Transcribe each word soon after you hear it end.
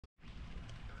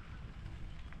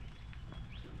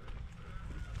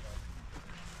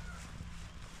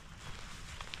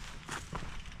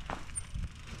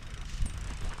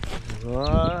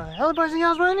Hello boys and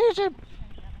girls, we're on YouTube.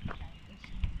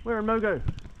 We're in Mogo.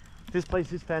 This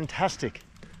place is fantastic.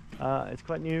 It's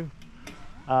quite new.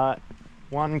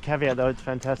 One caveat though, it's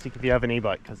fantastic if you have an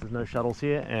e-bike because there's no shuttles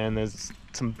here and there's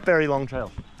some very long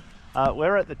trails.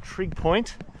 We're at the Trig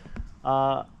Point.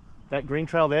 That green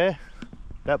trail there,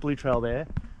 that blue trail there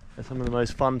are some of the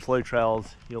most fun flow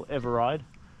trails you'll ever ride.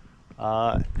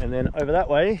 And then over that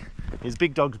way is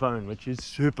Big Dog's Bone, which is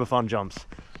super fun jumps.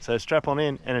 So strap on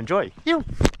in and enjoy. You.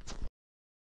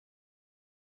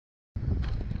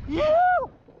 You.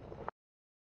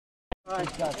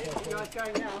 Alright, guys, you guys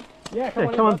going now? Yeah,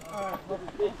 come on.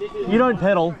 You don't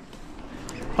pedal.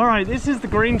 Alright, this is the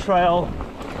green trail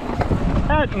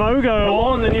at Mogo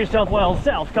on the New South Wales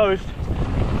South Coast.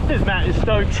 This Matt is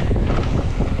stoked.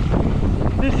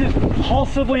 This is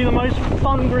possibly the most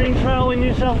fun green trail in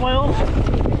New South Wales.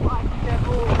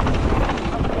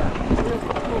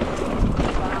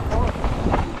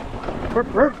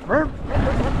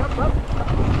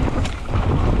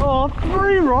 Oh,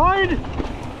 free ride!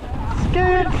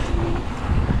 Scared!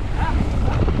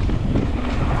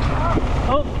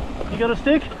 Oh, you got a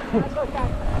stick?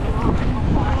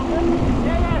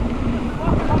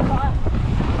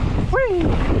 Whee!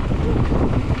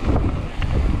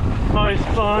 Most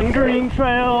fun green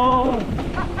trail!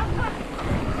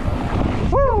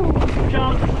 Woo!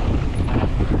 Jump!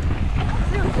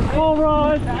 All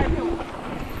right!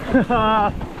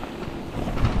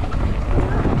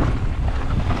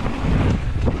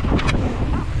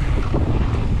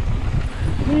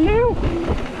 You!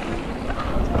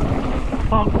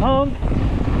 Pump, pump!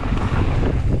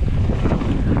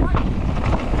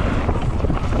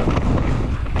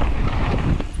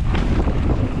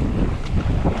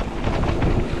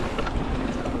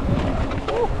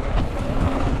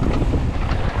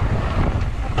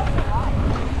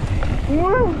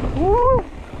 Woo! Woo!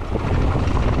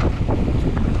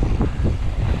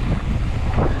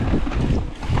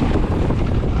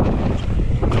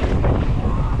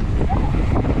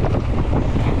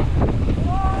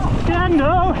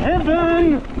 No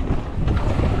heaven!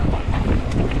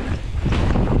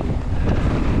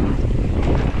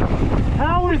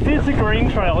 How is this a green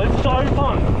trail? It's so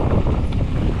fun!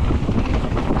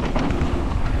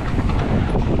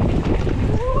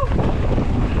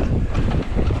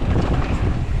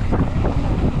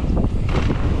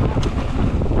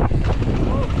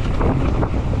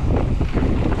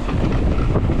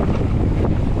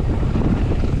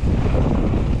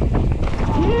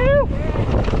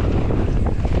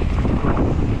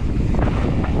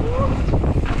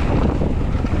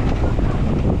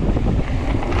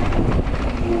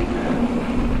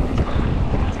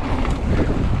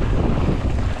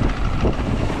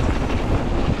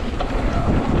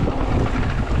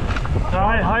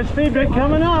 Alright, high speed bit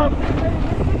coming up.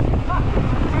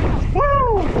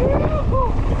 Woo!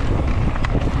 Woo!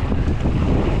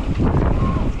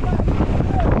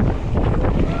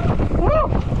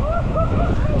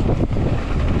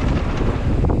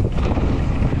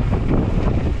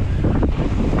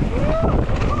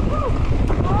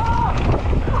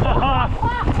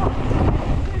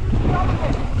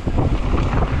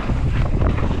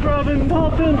 Scrubbing,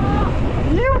 popping,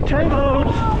 you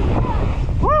tables!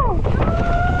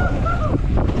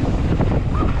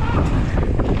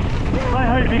 I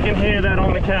hope you can hear that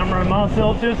on the camera.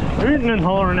 Marcel's just hooting and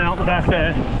hollering out the back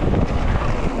there.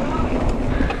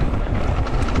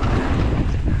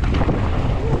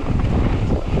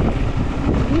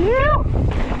 Yeah.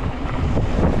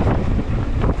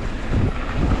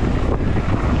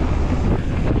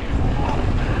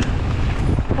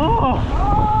 Oh!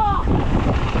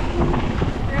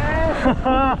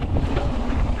 Yeah.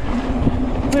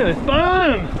 Look at this,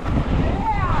 boom!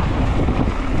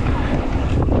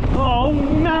 Oh,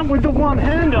 man with the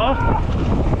one-hander!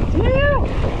 Yeah!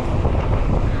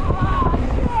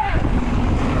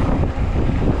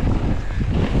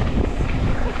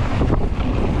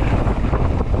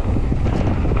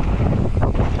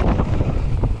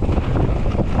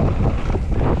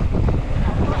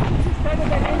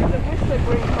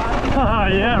 Ah,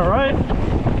 yeah, right?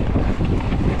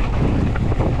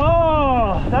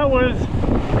 Oh, that was...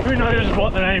 who knows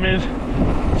what the name is.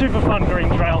 Super fun green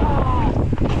trail.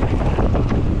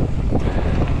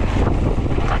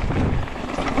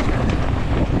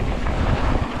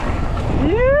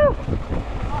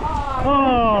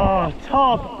 Oh,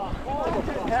 top!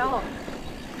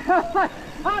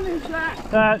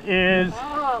 That is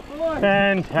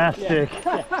fantastic.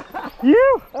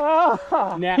 You!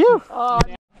 You!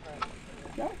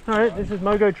 Alright, this is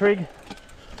Mogo Trig.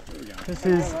 This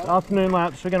is afternoon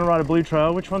laps. We're going to ride a blue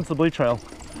trail. Which one's the blue trail?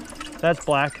 That's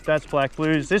black,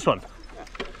 blue is this one.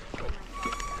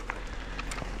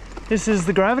 This is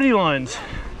the gravity lines.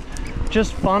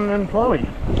 Just fun and flowy.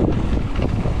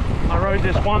 I rode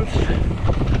this once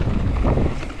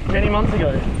many months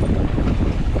ago.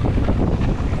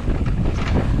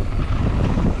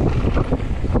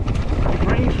 The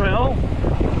green trail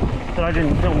that I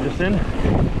didn't film just then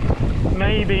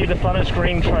may be the funnest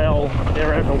green trail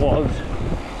there ever was.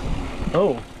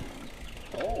 Oh.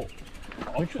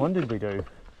 Which one did we do?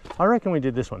 I reckon we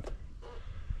did this one.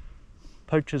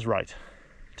 Poacher's Right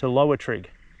to Lower Trig.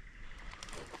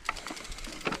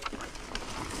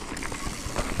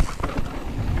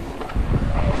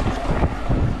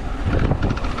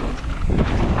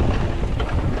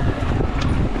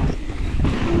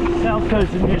 South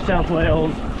Coast of New South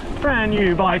Wales, brand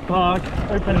new bike park,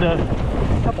 opened a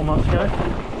couple months ago.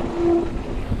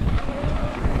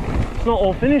 It's not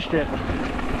all finished yet.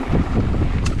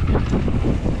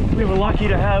 We were lucky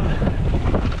to have a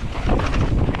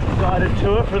guided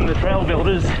tour from the trail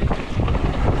builders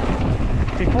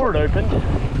before it opened,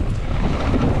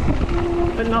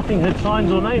 but nothing had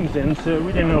signs or names then, so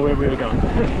we didn't know where we were going.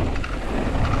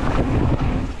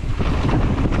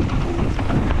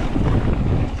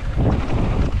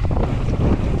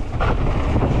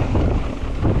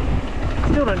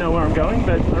 Still don't know where I'm going,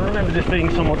 but I remember this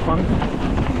being somewhat fun.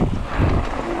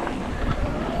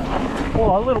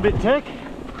 Oh, a little bit tech.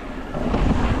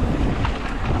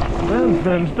 Burns,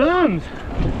 burns, burns!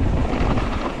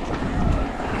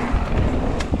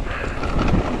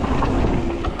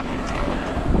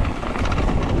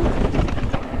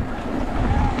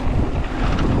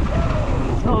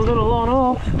 A little on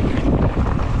off.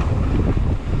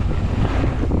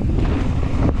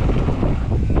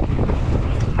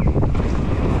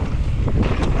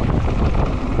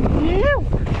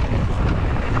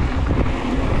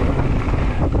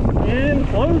 In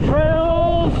flow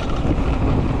trails.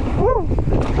 Woo.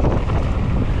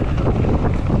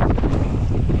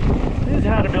 This is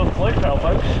how to build a flow trail,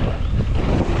 folks.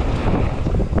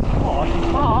 Oh, she's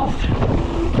fast.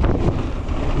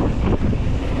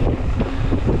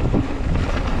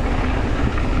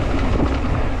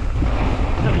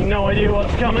 Having no idea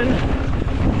what's coming.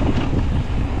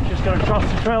 Just gotta trust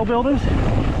the trail builders.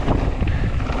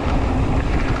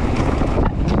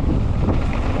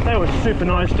 They were super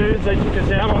nice dudes. They took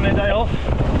us out on their day off.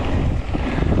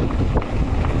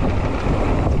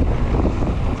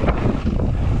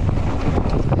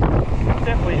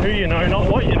 Definitely who you know, not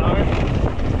what you know.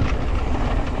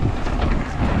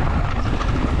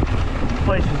 This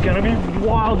place is going to be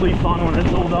wildly fun when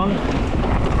it's all done.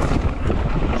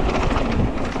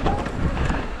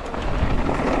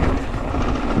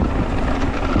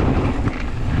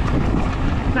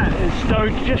 That is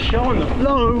stoked, just showing the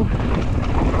flow.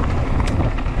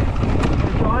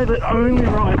 That only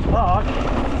rides park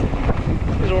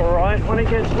is alright when it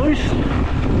gets loose.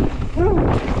 Woo.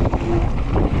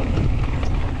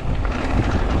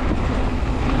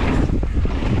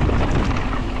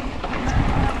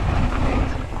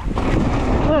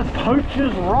 That's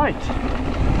Poacher's Right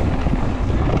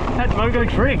at Mogo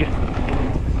Trig.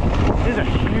 There's a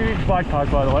huge bike park,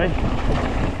 by the way.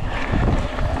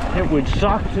 It would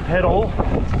suck to pedal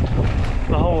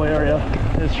the whole area.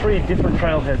 There's 3 different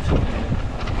trailheads.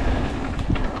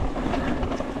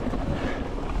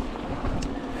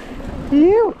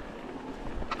 Ew.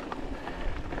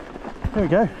 There we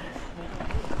go.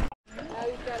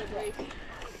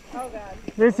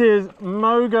 This is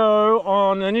Mogo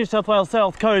on the New South Wales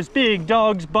South Coast. Big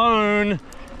dogs, bone,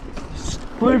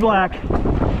 blue black,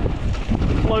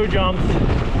 slow jumps.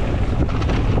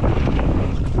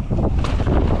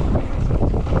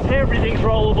 Everything's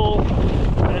rollable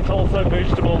and it's also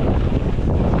boostable.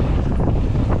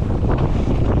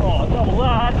 Oh, double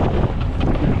that.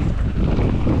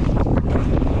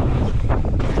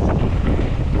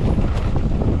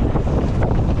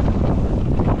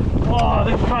 Oh,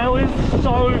 this trail is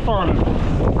so fun.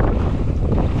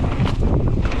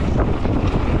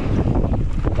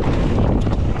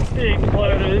 Big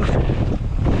floaters.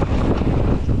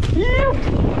 Yeah.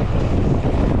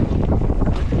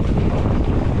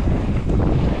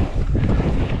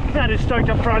 That is stoked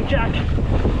up front, Jack.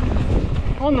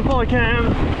 On the poly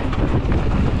cam.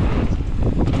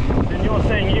 And you're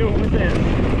saying you with them.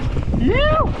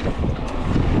 Yeah.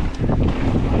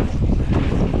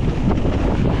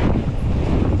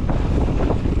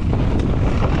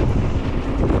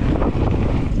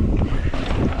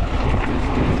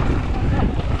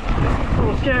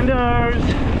 Scandos.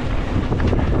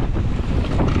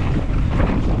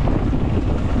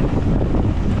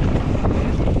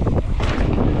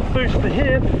 Boost the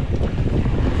hip.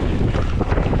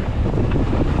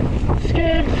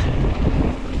 Skids,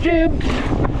 jibs,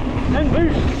 and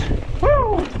boosts.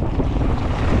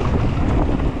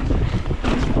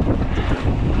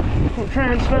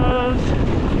 transfers.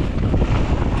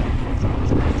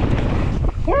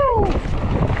 Woo!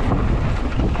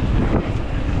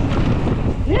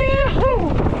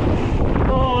 Yahoo!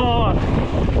 Oh,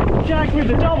 Jack with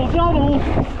the double.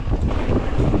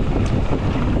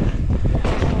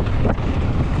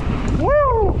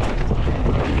 Woo!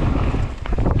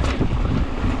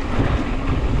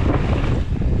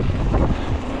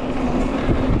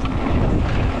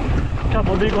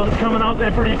 Couple of big ones coming up,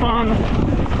 they're pretty fun.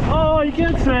 Oh, he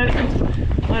gets it.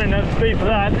 I don't have the speed for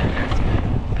that.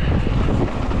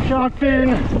 Shark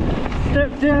fin,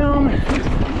 step down,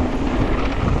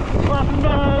 slap and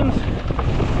burns.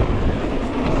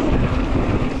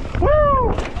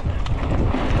 Woo!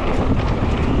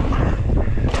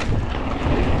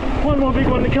 One more big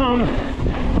one to come.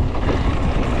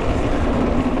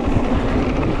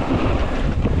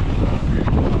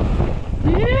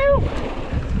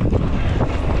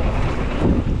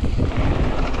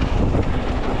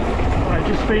 Alright,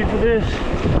 just speed for this.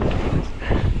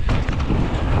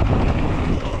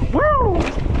 Woo!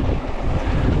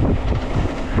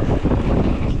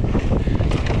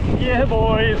 Yeah,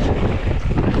 boys.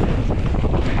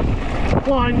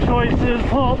 Wine choices,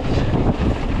 pops,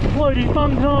 floaty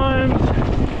fun times.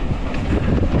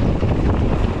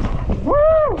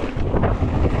 Woo!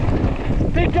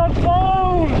 Big dog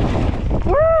phone!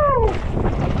 Woo!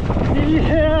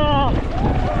 Yeah!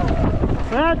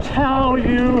 That's how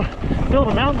you build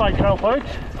a mountain bike trail, folks.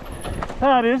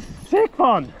 That is sick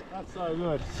fun. That's so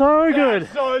good. So good.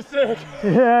 That's so sick.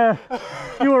 Yeah,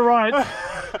 you were right.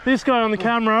 This guy on the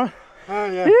camera. Oh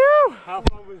yeah. Ew. How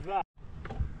fun was that?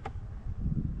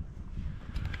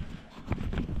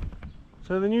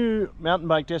 So the new mountain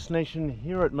bike destination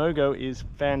here at Mogo is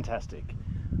fantastic.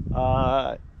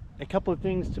 A couple of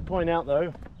things to point out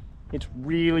though. It's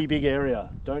really big area.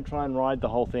 Don't try and ride the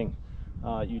whole thing.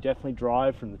 You definitely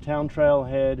drive from the town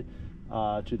trailhead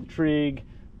to the Trig,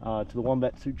 to the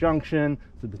Wombatsu Junction,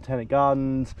 to the Botanic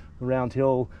Gardens, the Round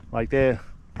Hill. Like they're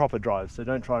proper drives, so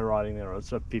don't try riding there.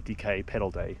 It's a 50k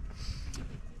pedal day.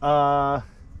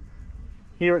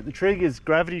 Here at the Trig is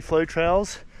Gravity Flow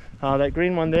Trails. That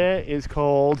green one there is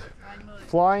called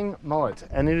Flying Mullet,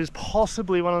 and it is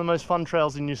possibly one of the most fun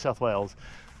trails in New South Wales,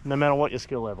 no matter what your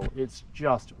skill level. It's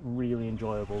just really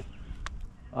enjoyable.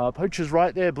 Poacher's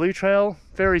right there, Blue Trail,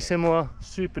 very similar,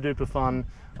 super duper fun,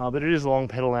 but it is a long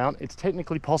pedal out. It's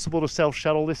technically possible to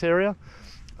self-shuttle this area,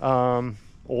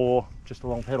 or just a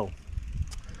long pedal.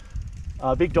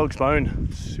 Big Dog's Bone,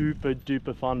 super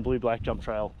duper fun blue-black jump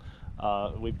trail.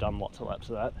 We've done lots of laps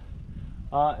of that.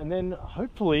 And then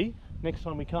hopefully next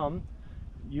time we come,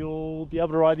 you'll be able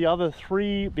to ride the other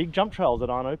 3 big jump trails that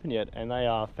aren't open yet, and they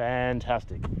are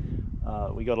fantastic.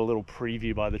 We got a little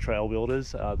preview by the trail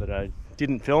builders that I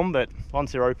didn't film, but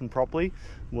once they're open properly,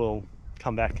 we'll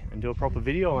come back and do a proper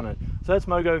video on it. So that's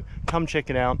Mogo, come check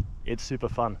it out, it's super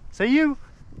fun. See you!